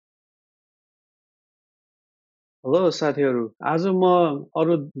Hello साथीहरू आज म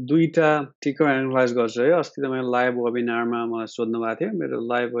अरु दुईटा टिकर एनालाइज गर्छु है अस्ति तपाईँ लाइभ वेबिनारमा मलाई सोध्नु भएको थियो मेरो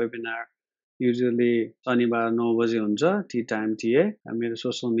लाइभ वेबिनार युजुअली शनिबार 9 बजे हुन्छ टी टाइम टीए मेरो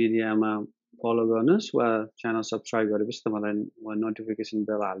सोशल मिडियामा फलो गर्नुस् वा च्यानल सब्स्क्राइब गरेपछि तपाईलाई नोटिफिकेसन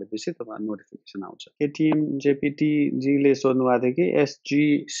बेल हालेपछि तपाईलाई नोटिफिकेसन आउँछ के टिम जेपीटी जीले सोध्नु भएको थियो कि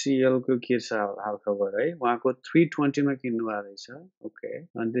एसजीसीएल को के छ हालखबर है उहाँको 320 मा किन्नु भएको रहेछ ओके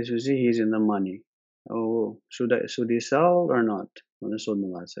अनि त्यसपछि he is in the money Oh, should he sell or not? भनेर सोध्नु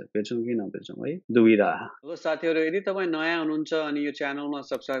भएको छ बेचौँ कि नबेचौँ है दुविधा हेलो साथीहरू यदि तपाईँ नयाँ हुनुहुन्छ अनि यो च्यानलमा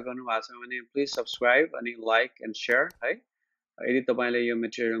सब्स्क्राइब गर्नु भएको छ भने प्लिज सब्स्क्राइब अनि लाइक एन्ड सेयर है यदि तपाईँले यो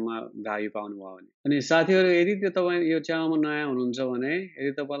मेटेरियलमा भ्यालु पाउनुभयो भने अनि साथीहरू यदि त्यो तपाईँ यो च्यानलमा नयाँ हुनुहुन्छ भने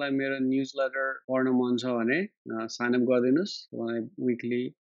यदि तपाईँलाई मेरो न्युज लेटर पढ्न मन छ भने साइन अप गरिदिनुहोस् तपाईँलाई विकली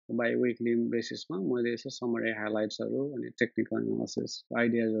बाई विकली बेसिसमा मैले यसो समरी हाइलाइट्सहरू अनि टेक्निकल एनालिसिस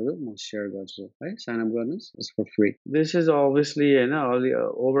आइडियाजहरू म सेयर गर्छु है साइन अप गर्नुहोस् it's for free this is obviously होइन अलि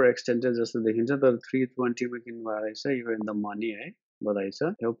ओभर एक्सटेन्डेड जस्तो देखिन्छ तर 320 मा किन्नु भएको रहेछ यु इन द मनी है बधाई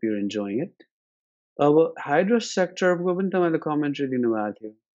छ होप यु इन्जोइङ इट अब हाइड्रो सेक्टरको पनि तपाईँले कमेन्ट्री दिनुभएको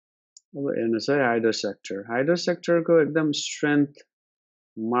थियो अब हेर्नुहोस् है हाइड्रो सेक्टरको एकदम स्ट्रेन्थ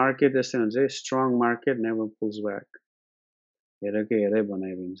मार्केट यस्तै हुन्छ strong market never pools back हेरेकै हेरै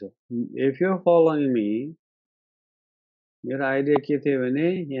बनाइदिन्छ इफ यु फलोइङ मी मेरो आइडिया के थियो भने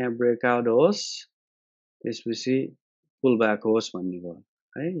यहाँ ब्रेकआउट होस् त्यसपछि पुल ब्याक होस् भन्ने भयो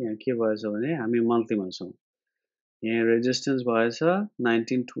है यहाँ के भएछ भने हामी मन्थलीमा छौँ यहाँ रेजिस्टेन्स भएछ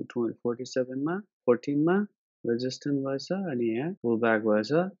 1947 मा 14 मा रेजिस्टेन्स भएछ अनि यहाँ पुल ब्याक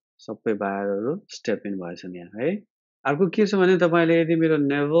भएछ सबै बायरहरू स्टेप इन भएछन् यहाँ है अर्को के छ भने तपाईँले यदि मेरो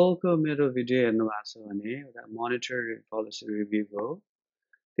नेभलको मेरो भिडियो हेर्नु भएको छ भने एउटा मोनिटरी पोलिसी रिभ्यूको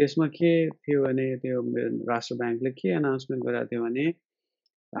त्यसमा के थियो भने त्यो राष्ट्र ब्याङ्कले के एनाउन्समेन्ट गरेको थियो भने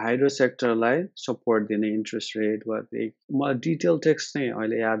हाइड्रो सेक्टरलाई सपोर्ट दिने इन्ट्रेस्ट रेट वा मलाई डिटेल टेक्स्ट चाहिँ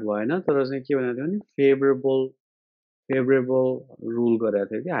अहिले याद भएन तर चाहिँ के भनेको थियो भने फेभरेबल रुल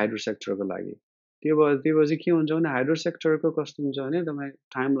गरेको थियो कि हाइड्रो सेक्टरको लागि त्यो भएपछि के हुन्छ भने हाइड्रो सेक्टरको कस्तो हुन्छ भने तपाईँ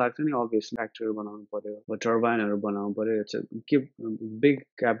टाइम लाग्छ नि अभियसली फ्याक्ट्रीहरू बनाउनु पर्यो टर्बाइनहरू बनाउनु पर्यो के big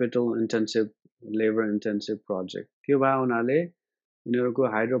capital intensive labour intensive project त्यो भए हुनाले उनीहरूको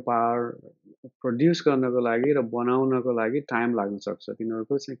हाइड्रो पावर प्रड्युस गर्नको लागि र बनाउनको लागि टाइम लाग्न सक्छ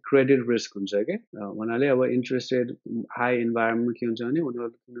तिनीहरूको चाहिँ क्रेडिट रिस्क हुन्छ कि भन्नाले अब इन्ट्रेस्ट रेट हाई इन्भाइरोमेन्टमा के हुन्छ भने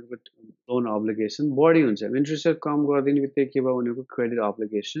उनीहरूको लोन अब्लिगेसन बढी हुन्छ इन्ट्रेस्ट रेट कम गरिदिने बित्तिकै के भयो उनीहरूको क्रेडिट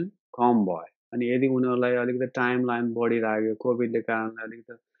अब्लिगेसन कम भयो अनि यदि उनीहरूलाई अलिकति टाइम लाइन बढिराख्यो कोभिडले कारणले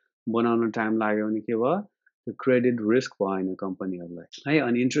अलिकति बनाउन टाइम लाग्यो भने के भयो त्यो क्रेडिट रिस्क भएन कम्पनीहरूलाई है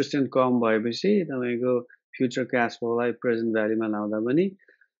अनि इन्ट्रेस्ट रेट कम भएपछि तपाईँको फ्युचर क्यास फ्लोलाई प्रेजेन्ट भ्याल्युमा लाउँदा पनि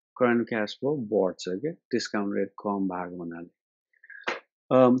करेन्ट क्यास फ्लो बढ्छ क्या डिस्काउन्ट रेट कम भएको हुनाले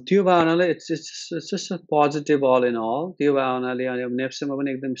त्यो भए हुनाले it's positive all in all त्यो भए हुनाले अनि नेप्सेमा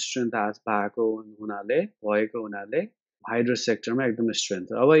पनि एकदम स्ट्रेन्थ भएको हुनाले हाइड्रो सेक्टरमा एकदम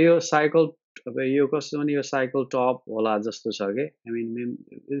स्ट्रेन्थ अब यो साइकल अब यो कस्तो भने यो साइकल टप होला जस्तो छ कि I mean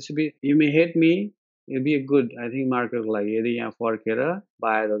you may hate me it be a good I think मार्केटको लागि यदि यहाँ फर्केर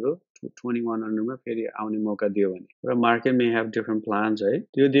बायरहरू 2100मा फेरि आउने मौका दियो भने र market may have different plans है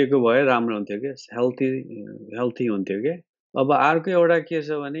त्यो दिएको भए राम्रो हुन्थ्यो कि हेल्थी हुन्थ्यो कि अब अर्को एउटा के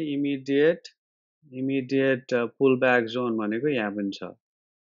छ भने इमिडिएट पुल ब्याक जोन भनेको यहाँ पनि छ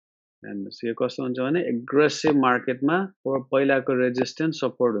हेर्नुहोस् यो कस्तो हुन्छ भने एग्रेसिभ मार्केटमा पहिलाको रेजिस्टेन्स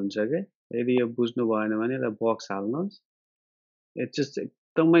सपोर्ट हुन्छ कि यदि यो बुझ्नु भएन भने यसलाई बक्स हाल्नुहोस् इट्स जस्ट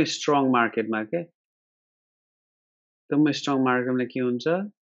एकदमै स्ट्रङ मार्केटमा के एकदमै स्ट्रङ मार्केटमा के हुन्छ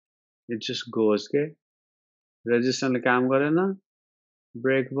इट जस्ट गोज के रेजिस्टेन्सले काम गरेन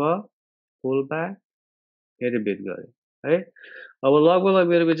ब्रेक भयो पुल ब्याक फेरि बिट गर्यो है अब लगभग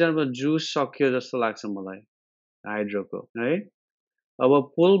मेरो विचारमा जुस सक्यो जस्तो लाग्छ मलाई हाइड्रोको है अब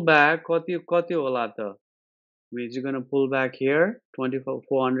पुल ब्याक कति होला त is gonna pull back here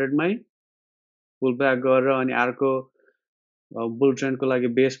 2400 मै पुल ब्याक गरेर अनि अर्को बुल ट्रेन्डको लागि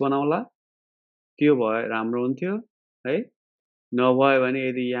बेस बनाउला त्यो भए राम्रो हुन्थ्यो है नभए भने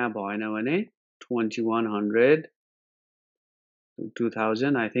यदि यहाँ भएन भने 2100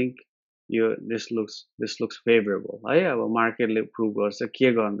 2000 आई थिङ्क यो दिस लुक्स फेभरेबल है अब मार्केटले प्रुभ गर्छ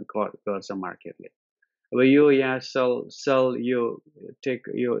के गर्छ मार्केटले अब यो यहाँ सेल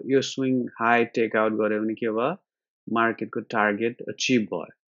यो स्विङ हाई टेक आउट गऱ्यो भने के भयो मार्केटको टार्गेट अचिभ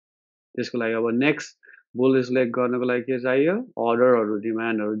भयो त्यसको लागि अब नेक्स्ट बुलिस लेग गर्नको लागि के चाहियो अर्डरहरू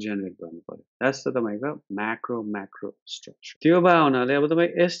डिमान्डहरू जेनेरेट गर्नु पर्यो द्याट्स त तपाईँको म्याक्रो स्ट्रक्चर त्यो भए हुनाले अब तपाईँ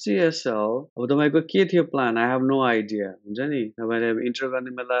एसजिएसएल अब तपाईँको के थियो plan I have no idea हुन्छ नि तपाईँले इन्टर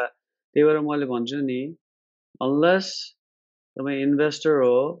गर्ने बेला त्यही भएर मैले भन्छु नि अनलेस तपाईँ इन्भेस्टर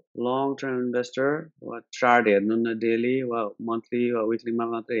हो, लङ टर्म इन्भेस्टर वा चार्ट हेर्नुहुन्न डेली वा मन्थली वा विकलीमा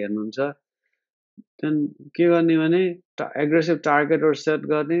मात्रै हेर्नुहुन्छ, त्यहाँदेखि के गर्ने भने एग्रेसिभ टार्गेटहरू सेट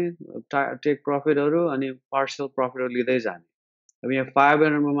गर्ने, टेक प्रफिटहरू अनि पार्सल प्रफिटहरू लिँदै जाने। अब यहाँ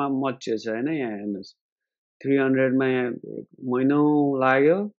 500मा मचिएछ होइन, यहाँ हेर्नुहोस् 300मा यहाँ महिनौँ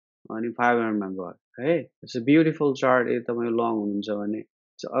लाग्यो अनि 500मा गयो है। इट्स अ ब्युटिफुल चार्ट यदि तपाईँ लङ हुनुहुन्छ भने।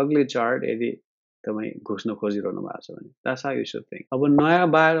 इट्स अग्ली चार्ट यदि तपाईँ घुस्न खोजिरहनु भएको छ भने। That's how you should think. अब नयाँ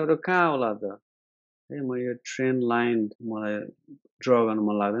बायरहरू कहाँ होला त है, म यो ट्रेन्ड लाइन मलाई ड्र गर्नु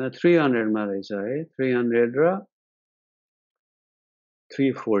मन लाग्दैन। 300मा रहेछ है, 300 र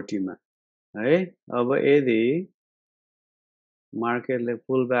 340मा है। अब यदि मार्केटले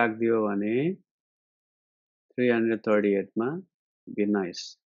पुल ब्याक दियो भने 338मा बी नाइस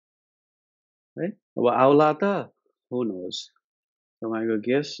है। अब आउला त हु नोज, तपाईँको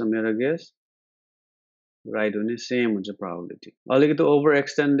गेस मेरो गेस राइट हुने सेम हुन्छ प्रोबेबिलिटी। अलिकति ओभर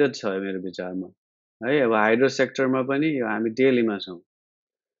एक्सटेन्डेड छ मेरो विचारमा है। अब हाइड्रो सेक्टरमा पनि यो हामी डेलीमा छौँ,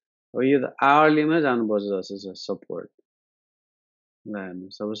 अब यो त आवरलीमा जानुपर्छ जस्तो छ सपोर्ट। ल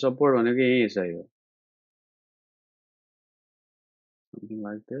हेर्नुहोस् अब सपोर्ट भनेको यही छ, यो समथिङ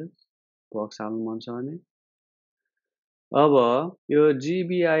लाइक दिस बक्स हाल्नु मन छ भने। अब यो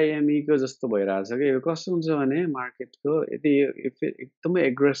जीबीआईएमईको जस्तो भइरहेछ कि यो कस्तो हुन्छ भने मार्केटको यदि एकदमै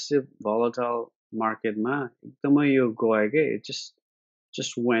एग्रेसिभ भोलाटाइल मार्केटमा एकदमै यो गयो कि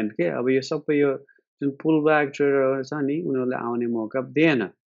जस्ट वेन्ट के। अब यो सबै यो जुन पुल ब्याक ट्रेडरहरू छ नि उनीहरूले आउने मौका दिएन।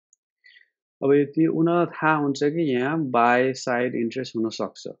 अब यति उनीहरूलाई थाहा हुन्छ कि यहाँ बाई साइड इन्ट्रेस्ट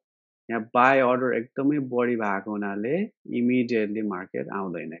हुनसक्छ, यहाँ बाई अर्डर एकदमै बढी भएको हुनाले इमिडिएटली मार्केट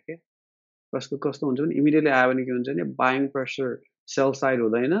आउँदैन के। कस्तो हुन्छ भने इमिडिएटली आयो भने के हुन्छ भने बाइङ प्रेसर सेल साइड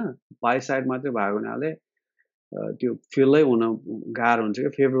हुँदैन, बाई साइड मात्रै भएको हुनाले त्यो फिलै हुन गाह्रो हुन्छ कि,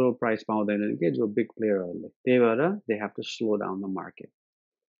 फेभरेबल प्राइस पाउँदैनन् कि जो बिग प्लेयरहरूले। त्यही भएर they have to slow down the market.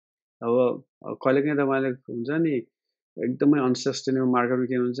 अब कहिलेकाहीँ तपाईँले हुन्छ नि एकदमै अनसस्टेनेबल मार्केटमा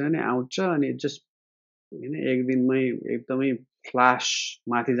के हुन्छ भने आउँछ अनि जस्ट होइन एक दिनमै एकदमै फ्ल्यास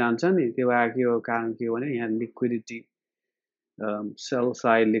माथि जान्छ नि, त्यो भएर के हो कारण के हो भने यहाँ लिक्विडिटी सेल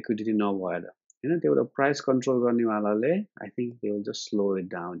साइड लिक्विडिटी नभएर होइन, त्यो एउटा price control गर्नेवालाले I think they will just slow it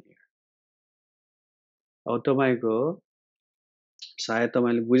down here. अब तपाईँको सायद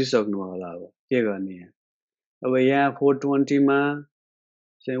तपाईँले बुझिसक्नु होला अब के गर्ने यहाँ। अब यहाँ 420मा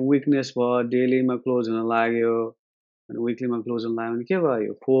चाहिँ विकनेस भयो, डेलीमा क्लोज हुन लाग्यो अनि विकलीमा क्लोज हुन लाग्यो भने के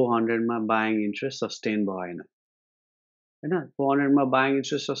भयो, 400मा बाइङ इन्ट्रेस्ट सस्टेन भएन होइन। 400मा बाइङ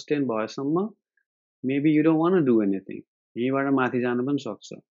इन्ट्रेस्ट सस्टेन भएसम्म maybe you don't want to do anything, यहीँबाट माथि जानु पनि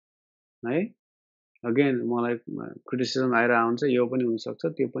सक्छ है। अगेन मलाई क्रिटिसिजम आइरहेको हुन्छ, यो पनि हुनसक्छ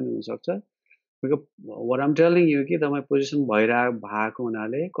त्यो पनि हुनसक्छ। वाट आम टेलिङ यु कि तपाईँ पोजिसन भएको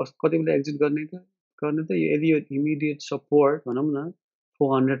हुनाले कति बेला एक्जिट गर्ने त यदि यो इमिडिएट सपोर्ट भनौँ न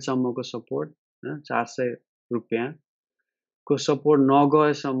 400सम्मको सपोर्ट होइन 400 रुपियाँको support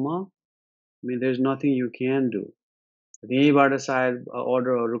नगएसम्म there is nothing you can do. यहीँबाट सायद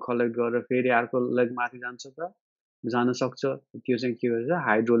अर्डरहरू कलेक्ट गरेर फेरि अर्को लेग माथि जान्छ त जान सक्छ। त्यो चाहिँ के गर्छ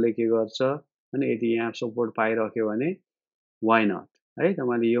हाइड्रोले के गर्छ अनि यदि यहाँ सपोर्ट पाइरह्यो भने वाइ नट है।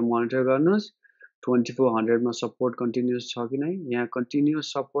 तपाईँले यो मोनिटर गर्नुहोस् 2400मा सपोर्ट कन्टिन्युस छ कि नै, यहाँ कन्टिन्युस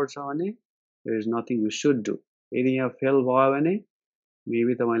सपोर्ट छ भने there is nothing you should do. यदि यहाँ फेल भयो भने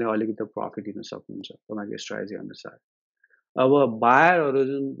मेबी तपाईँले अलिकति प्रफिट लिन सक्नुहुन्छ तपाईँको स्ट्राटेजी अनुसार। अब बायरहरू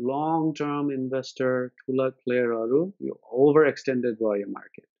जुन लङ टर्म इन्भेस्टर ठुला प्लेयरहरू यो ओभर एक्सटेन्डेड भयो यो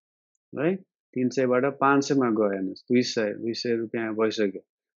मार्केट है। 300बाट 500मा गयो हेर्नुहोस्, 200 रुपियाँ भइसक्यो।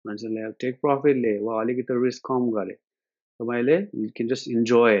 मान्छेले अब टेक प्रफिट लिए वा अलिकति रिस्क कम गरे, तपाईँले you can just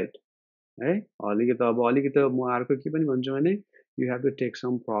enjoy it है। अलिकति म अर्को के पनि भन्छु भने you have to take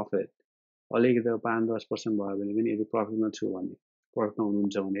some profit. अलिकति 5-10% भयो भने पनि यदि प्रफिटमा छु भने, प्रफिटमा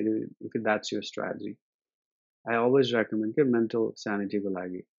हुनुहुन्छ भने यदि that's your strategy. I always recommend के मेन्टल स्यानिटीको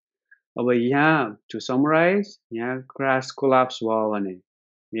लागि। अब यहाँ टु समराइज यहाँ क्रास कोल्याप्स भयो भने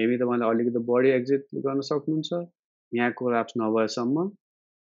मेबी तपाईँले अलिकति बढी एक्जिट गर्न सक्नुहुन्छ। यहाँ कोल्याप्स नभएसम्म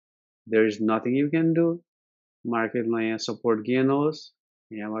there is nothing you can do. मार्केटमा यहाँ सपोर्ट गेन होस्,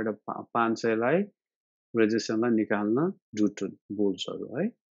 यहाँबाट 500लाई रेजिस्टेन्सलाई निकाल्न जुटुन् बुल्सहरू है।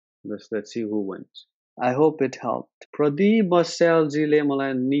 Let's see who wins. I hope it help. Pradeep बस्यालजीले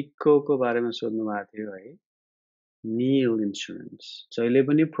मलाई निकोको बारेमा सोध्नु भएको थियो है। NIL इन्सुरेन्स जहिले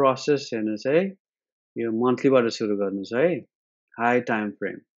पनि प्रोसेस हेर्नुहोस् है, यो मन्थलीबाट सुरु गर्नुहोस् है। हाई टाइम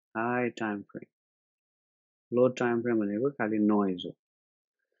फ्रेम, लो टाइम फ्रेम भनेको खालि नोइज हो।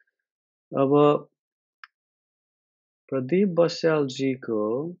 अब Pradeep बस्यालजीको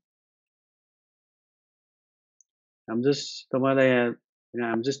I'm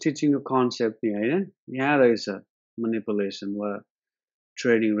just teaching a concept नि होइन। यहाँ रहेछ manipulation वा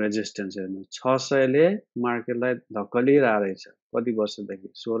ट्रेडिङ रेजिस्टेन्स हेर्नु 600 ले मार्केटलाई धक्कलिरहेको रहेछ कति वर्षदेखि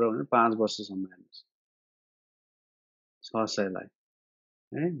 16 भने 5 वर्षसम्म हेर्नुस् 600 लाई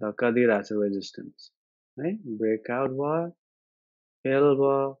है धक्का दिइरहेको छ रेजिस्टेन्स है ब्रेकआउट भयो फेल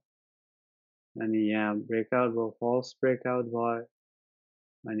भयो अनि यहाँ ब्रेकआउट भयो फल्स ब्रेकआउट भयो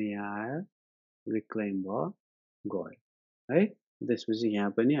अनि यहाँ आयो रिक्लेम भयो गयो है त्यसपछि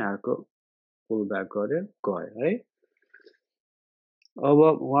यहाँ पनि अर्को पुल ब्याक गर्यो गयो है अब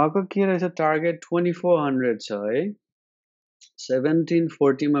उहाँको के रहेछ टार्गेट 2400 छ है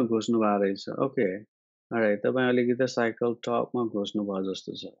 1740 मा घुस्नु भएको रहेछ ओके अलराइट तपाईं अलिकति साइकल टपमा घुस्नु भयो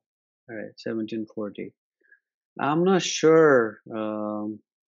जस्तो छ all right 1740 I'm not sure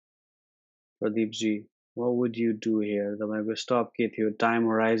Pradeep ji what would you do here तपाईको स्टप के थियो टाइम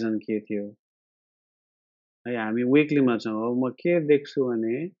होराइजन के थियो है हामी वीकली मा छौं अब म के देख्छु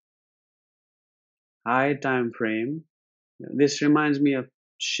भने high time frame this reminds me of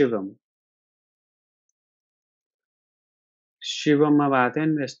Shivam मा भएको थियो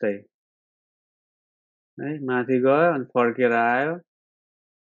नि यस्तै है माथि गयो अनि फर्केर आयो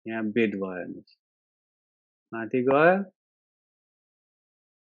यहाँ बिड भयो हेर्नुस् माथि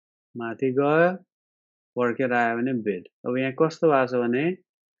गयो फर्केर आयो भने बिड अब यहाँ कस्तो भएको छ भने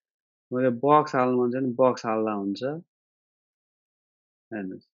मैले बक्स हाल्नु मन छ नि बक्स हाल्दा हुन्छ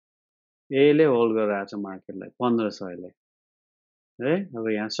हेर्नुस् यसले होल्ड गरिरहेको छ मार्केटलाई 1500 ले है अब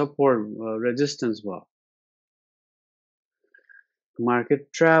यहाँ सपोर्ट रेजिस्टेन्स भयो मार्केट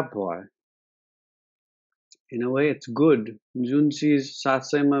ट्र्याप भयो in a way it's good जुन चीज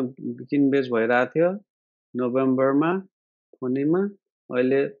 700 मा किन बेच भइरहेको थियो नोभेम्बरमा 20 मा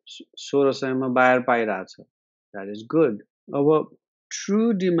अहिले 1600 मा बायर पाइरहेको छ that is good अब ट्रु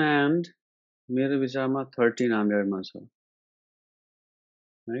डिमान्ड मेरो विचारमा 1300 मा छ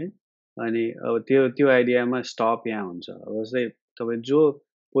है अनि अब त्यो आइडियामा स्टप यहाँ हुन्छ अब जस्तै तपाई जो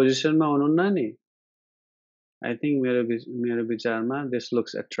पोजिसनमा हुनुहुन्न नि I think मेरो विचारमा this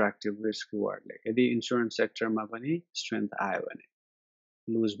looks attractive risk reward ले यदि इन्स्योरेन्स सेक्टरमा पनि स्ट्रेंथ आयो भने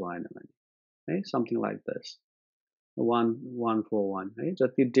लुज भएन भने है something like this 1141 है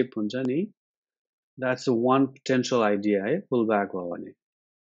जति डिप हुन्छ नि that's one potential idea है pull back भयो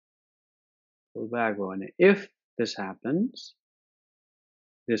भने if this happens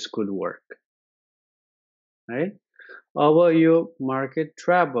this could work है अब यो मार्केट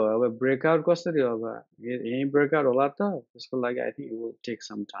ट्र्याप भयो अब ब्रेकआउट कसरी अब यही ब्रेकआउट होला त त्यसको लागि I think it will take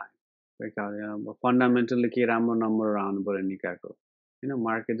some time breakout fundamentally के राम्रो नम्बर आउनु पर्यो निकाको हैन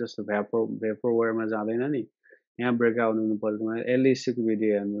मार्केट जस्तो भेपरवेयरमा जाँदैन नि यहाँ ब्रेकआउट हुनु पर्यो तपाईले एलईसी को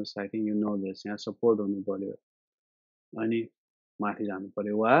भिडियो हेर्नुस् I think you know this यहाँ सपोर्ट हुनु पर्यो अनि माथि जानु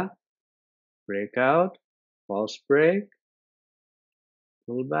पर्यो वा ब्रेकआउट फल्स ब्रेक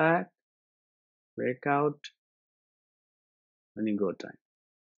पुल ब्याक ब्रेकआउट अनि गो टाइम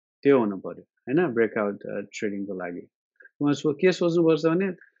त्यो हुनु पर्यो हैन ब्रेकआउट ट्रेडिङको लागि म के सोच्नु पर्छ भने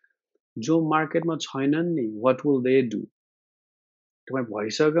जो मार्केटमा छैनन् नि व्हाट विल दे डु तपाई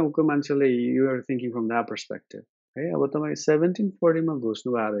भइसकेको मान्छेले you are thinking from that perspective है अब तपाई 1740 मा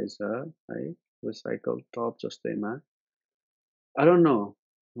घुस्नु भएको रहेछ है यो cycle top जस्तैमा I don't know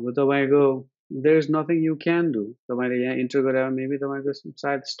अब तपाईको there is nothing you can do तपाईले यहाँ इन्टर गरे मेबी तपाईको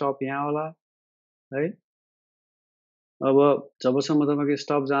सायद स्टप यहाँ होला है अब जबसम्म तपाईको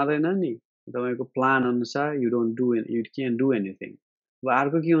स्टप जाँदैन नि तपाईको प्लान अनुसार you don't do you can do anything अब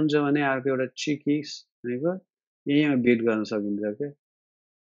अर्को के हुन्छ भने अर्को एउटा चिकिस भनेको यहीँमा बिट गर्न सकिन्छ के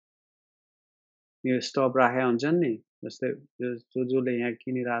यो स्टप राखे हुन्छ नि जस्तै जसले यहाँ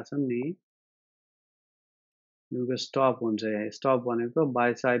किनिराछन् नि यो स्टप हुन्छ यहाँ स्टप भनेको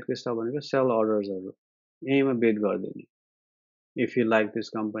बाइ साइडको स्टप भनेको sale अर्डर्सहरु यहीँमा beet गर्दिने if you like this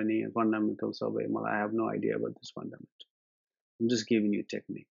company fundamental सबै मलाई I have no idea about this fundamental I'm just giving you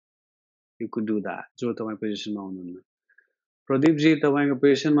technique you could do that जो तपाई पोजिसनमा हुनुहुन्न प्रदीप जी तपाईको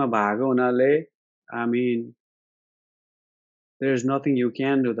पोजिसनमा भएको हुनाले I mean there is nothing you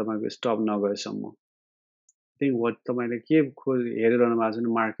can do तपाईको स्टप नगएसम्म I think what तपाईले के हेरिरहनु भएको छ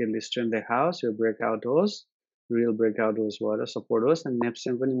नि मार्केटले स्ट्रेन्थ देखाओस् यो ब्रेकआउट होस् रियल ब्रेकआउट होस् भएर सपोर्ट होस् अनि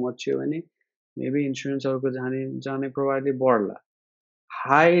नेप्से पनि मच्यो भने मेबी इन्स्योरेन्सहरुको जाने प्रोभाइडली बढ्ला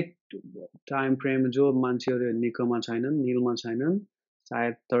हाई टाइम फ्रेम जो मान्छेहरु निकोमा छैनन् नीलमा छैनन्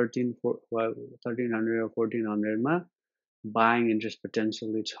सायद 1300 or 1400 मा बाइङ इन्ट्रेस्ट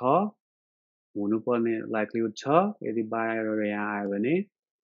पोटेन्शियली छ हुनुपर्ने लाइक्लिहुड छ यदि बायरहरु यहाँ आयो भने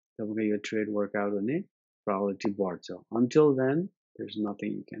तपाईको यो ट्रेड वर्कआउट हुने प्रोबेबिलिटी बढ्छ until then there is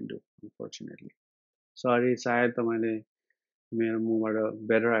nothing you can do unfortunately sorry सायद तपाईले मेरो मुबाट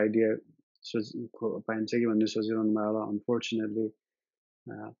बेटर आइडिया पाइन्छ कि भन्ने सोचिरहनु भयो होला unfortunately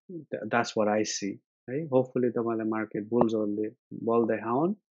that's what I see है होपफुली तपाईँलाई मार्केट बुल्सहरूले बल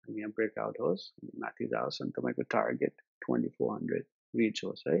देखाउन् अनि यहाँ ब्रेकआउट होस् अनि माथि जाओस् अनि तपाईँको टार्गेट 2400 रिच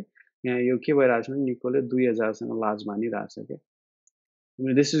होस् है यहाँ यो के भइरहेको छ भने निकोले 2000सँग लाज मानिरहेछ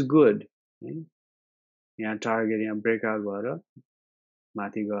क्या दिस इज गुड है यहाँ टार्गेट यहाँ ब्रेकआउट भएर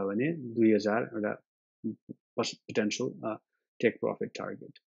माथि गयो भने 2000 एउटा पोटेन्शियल टेक प्रफिट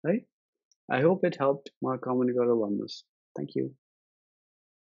टार्गेट है आई होप इट हेल्प मलाई कमेन्ट गरेर भन्नुहोस् थ्याङ्क यू